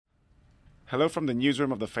Hello from the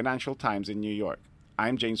newsroom of the Financial Times in New York.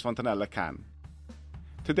 I'm James Fontanella Khan.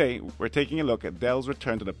 Today, we're taking a look at Dell's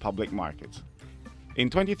return to the public markets. In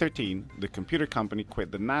 2013, the computer company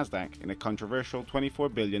quit the Nasdaq in a controversial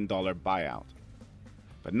 $24 billion buyout.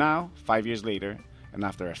 But now, 5 years later, and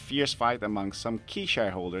after a fierce fight among some key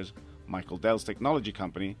shareholders, Michael Dell's technology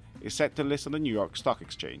company is set to list on the New York Stock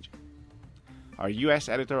Exchange. Our US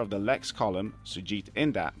editor of the Lex column, Sujit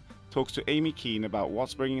Indat, talks to Amy Keene about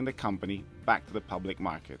what's bringing the company back to the public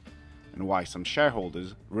market and why some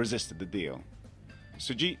shareholders resisted the deal.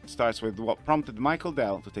 Sujit starts with what prompted Michael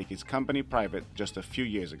Dell to take his company private just a few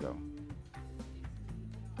years ago.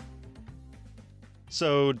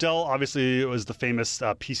 So Dell obviously was the famous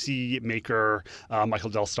PC maker. Michael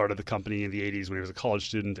Dell started the company in the 80s when he was a college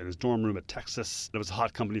student in his dorm room at Texas. It was a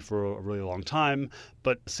hot company for a really long time.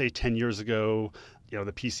 But say 10 years ago,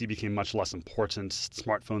 the PC became much less important.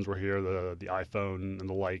 Smartphones were here, the iPhone and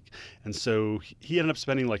the like. And so he ended up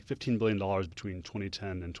spending like $15 billion between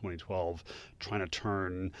 2010 and 2012 trying to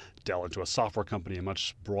turn Dell into a software company, a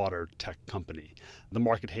much broader tech company. The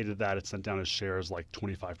market hated that. It sent down his shares like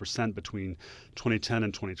 25% between 2010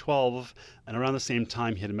 and 2012. And around the same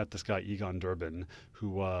time, he had met this guy, Egon Durbin, who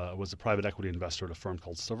was a private equity investor at a firm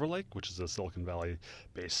called Silver Lake, which is a Silicon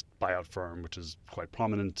Valley-based buyout firm, which is quite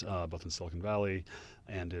prominent both in Silicon Valley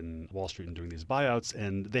and in Wall Street in doing these buyouts.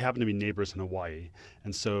 And they happen to be neighbors in Hawaii.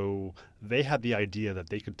 And so they had the idea that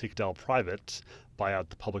they could take Dell private, buy out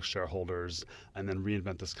the public shareholders, and then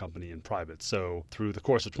reinvent this company in private. So through the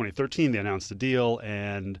course of 2013, they announced a deal,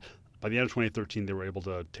 and by the end of 2013, they were able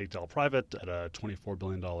to take Dell private at a $24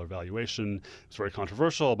 billion valuation. It was very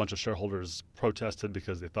controversial. A bunch of shareholders protested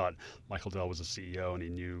because they thought Michael Dell was a CEO and he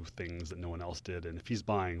knew things that no one else did. And if he's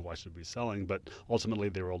buying, why should we be selling? But ultimately,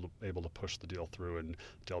 they were able to push the deal through, and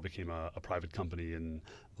Dell became a private company in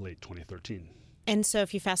late 2013. And so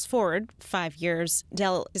if you fast forward 5 years,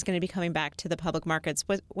 Dell is going to be coming back to the public markets.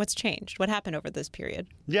 What's changed? What happened over this period?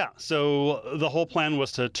 Yeah, so the whole plan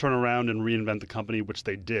was to turn around and reinvent the company, which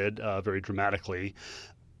they did very dramatically.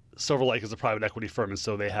 Silver Lake is a private equity firm, and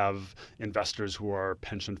so they have investors who are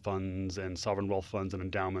pension funds and sovereign wealth funds and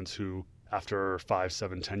endowments who after 5,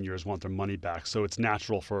 7, 10 years want their money back. So it's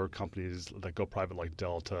natural for companies that go private like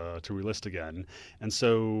Dell to relist again. And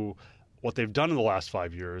so what they've done in the last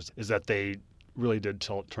 5 years is that they really did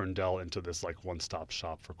turn Dell into this like one-stop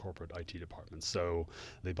shop for corporate IT departments. So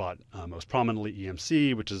they bought most prominently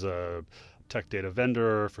EMC, which is a tech data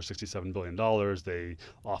vendor, for $67 billion. They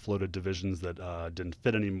offloaded divisions that didn't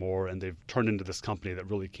fit anymore, and they've turned into this company that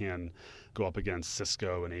really can go up against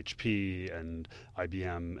Cisco and HP and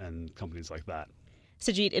IBM and companies like that.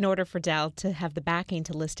 Sujit, in order for Dell to have the backing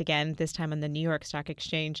to list again, this time on the New York Stock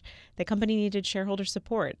Exchange, the company needed shareholder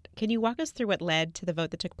support. Can you walk us through what led to the vote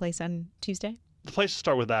that took place on Tuesday? The place to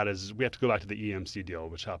start with that is we have to go back to the EMC deal,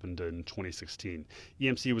 which happened in 2016.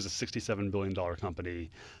 EMC was a $67 billion company.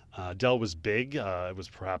 Dell was big. It was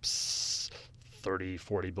perhaps 30,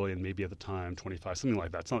 40 billion, maybe at the time, 25, something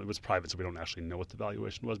like that. It was private, so we don't actually know what the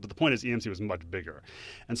valuation was. But the point is EMC was much bigger.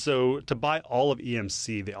 And so to buy all of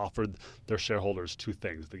EMC, they offered their shareholders two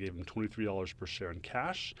things. They gave them $23 per share in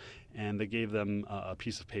cash, and they gave them a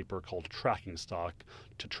piece of paper called tracking stock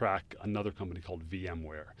to track another company called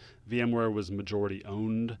VMware. VMware was majority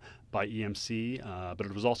owned by EMC, but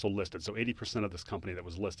it was also listed. So 80% of this company that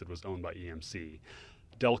was listed was owned by EMC.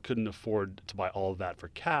 Dell couldn't afford to buy all of that for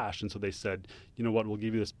cash, and so they said, you know what, we'll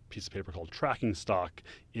give you this piece of paper called tracking stock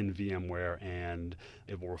in VMware, and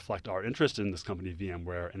it will reflect our interest in this company,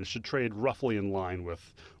 VMware, and it should trade roughly in line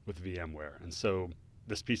with VMware. And so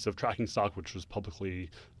this piece of tracking stock, which was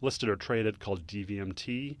publicly listed or traded, called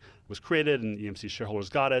DVMT, was created, and EMC shareholders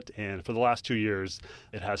got it. And for the last 2 years,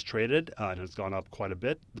 it has traded, and it's gone up quite a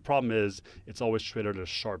bit. The problem is it's always traded at a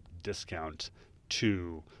sharp discount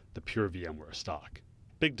to the pure VMware stock.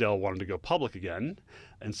 Big Dell wanted to go public again.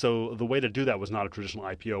 And so the way to do that was not a traditional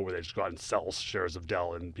IPO where they just go out and sell shares of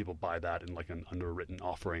Dell and people buy that in like an underwritten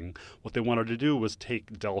offering. What they wanted to do was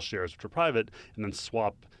take Dell shares, which were private, and then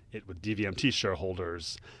swap it with DVMT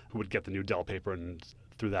shareholders who would get the new Dell paper, and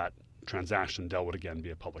through that transaction, Dell would again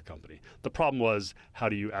be a public company. The problem was, how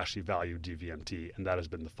do you actually value DVMT? And that has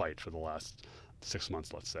been the fight for the last 6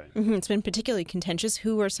 months, let's say. Mm-hmm. It's been particularly contentious.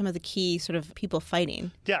 Who are some of the key sort of people fighting?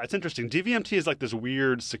 Yeah, it's interesting. DVMT is like this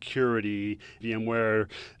weird security. VMware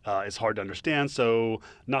is hard to understand. So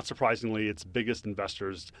not surprisingly, its biggest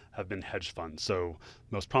investors have been hedge funds. So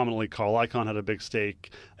most prominently, Carl Icahn had a big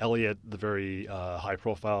stake. Elliott, the very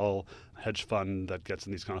high-profile hedge fund that gets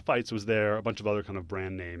in these kind of fights, was there. A bunch of other kind of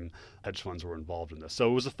brand name hedge funds were involved in this. So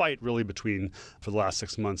it was a fight really for the last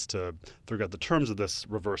 6 months to figure out the terms of this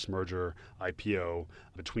reverse merger IPO. IPO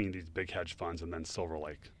between these big hedge funds and then Silver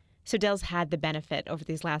Lake. So Dell's had the benefit over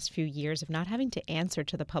these last few years of not having to answer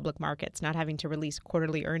to the public markets, not having to release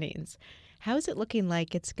quarterly earnings. How is it looking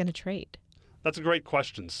like it's going to trade? That's a great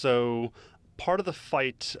question. So part of the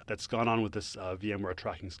fight that's gone on with this VMware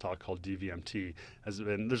tracking stock called DVMT has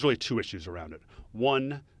been, there's really two issues around it.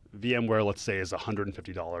 One, VMware, let's say, is a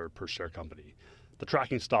 $150 per share company. The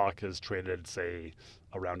tracking stock is traded, say,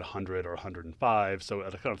 around 100 or 105, so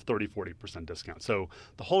at a kind of 30-40% discount. So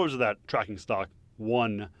the holders of that tracking stock,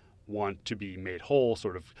 one, want to be made whole,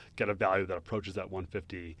 sort of get a value that approaches that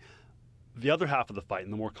 150. The other half of the fight,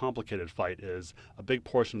 and the more complicated fight, is a big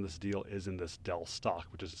portion of this deal is in this Dell stock,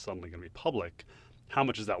 which is suddenly going to be public. How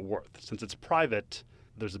much is that worth? Since it's private,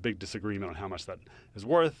 there's a big disagreement on how much that is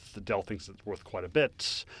worth. The Dell thinks it's worth quite a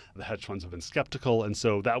bit. The hedge funds have been skeptical. And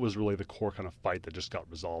so that was really the core kind of fight that just got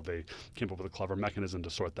resolved. They came up with a clever mechanism to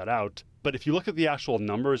sort that out. But if you look at the actual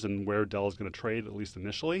numbers and where Dell is going to trade, at least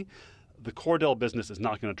initially, the core Dell business is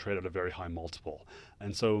not going to trade at a very high multiple.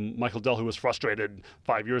 And so Michael Dell, who was frustrated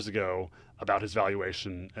 5 years ago about his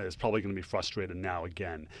valuation, is probably going to be frustrated now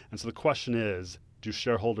again. And so the question is, do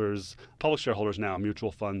shareholders, public shareholders now,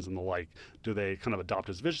 mutual funds and the like, do they kind of adopt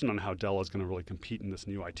his vision on how Dell is going to really compete in this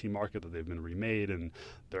new IT market that they've been remade and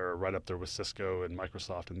they're right up there with Cisco and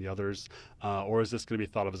Microsoft and the others? Or is this going to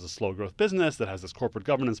be thought of as a slow growth business that has this corporate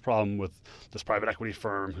governance problem with this private equity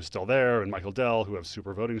firm who's still there and Michael Dell, who have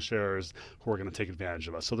super voting shares, who are going to take advantage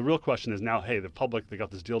of us? So the real question is now, hey, the public, they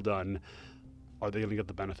got this deal done. Are they going to get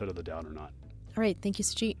the benefit of the doubt or not? All right. Thank you,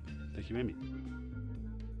 Sujit. Thank you, Amy.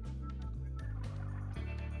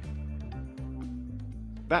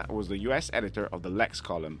 That was the US editor of the Lex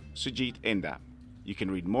column, Sujit Inda. You can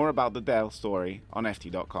read more about the Dell story on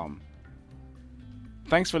FT.com.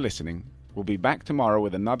 Thanks for listening. We'll be back tomorrow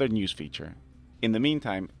with another news feature. In the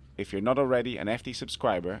meantime, if you're not already an FT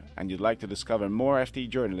subscriber and you'd like to discover more FT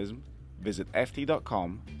journalism, visit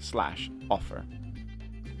ft.com/offer.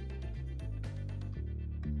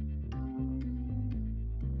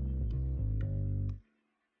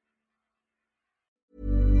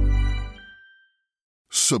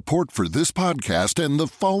 Support for this podcast and the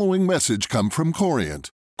following message come from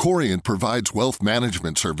Corient. Corient provides wealth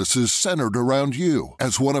management services centered around you.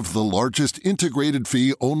 As one of the largest integrated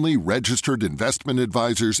fee-only registered investment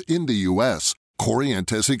advisors in the U.S., Corient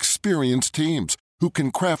has experienced teams who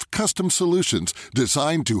can craft custom solutions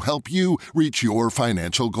designed to help you reach your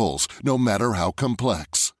financial goals, no matter how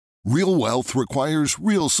complex. Real wealth requires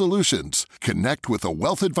real solutions. Connect with a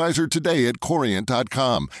wealth advisor today at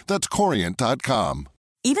Corient.com. That's Corient.com.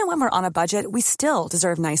 Even when we're on a budget, we still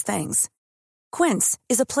deserve nice things. Quince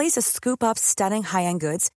is a place to scoop up stunning high-end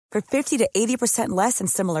goods for 50 to 80% less than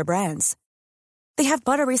similar brands. They have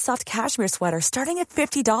buttery soft cashmere sweaters starting at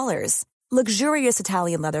 $50, luxurious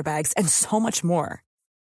Italian leather bags, and so much more.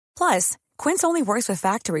 Plus, Quince only works with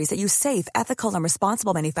factories that use safe, ethical, and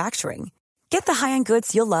responsible manufacturing. Get the high-end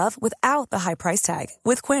goods you'll love without the high price tag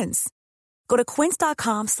with Quince. Go to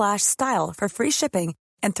quince.com/style for free shipping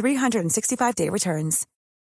and 365-day returns.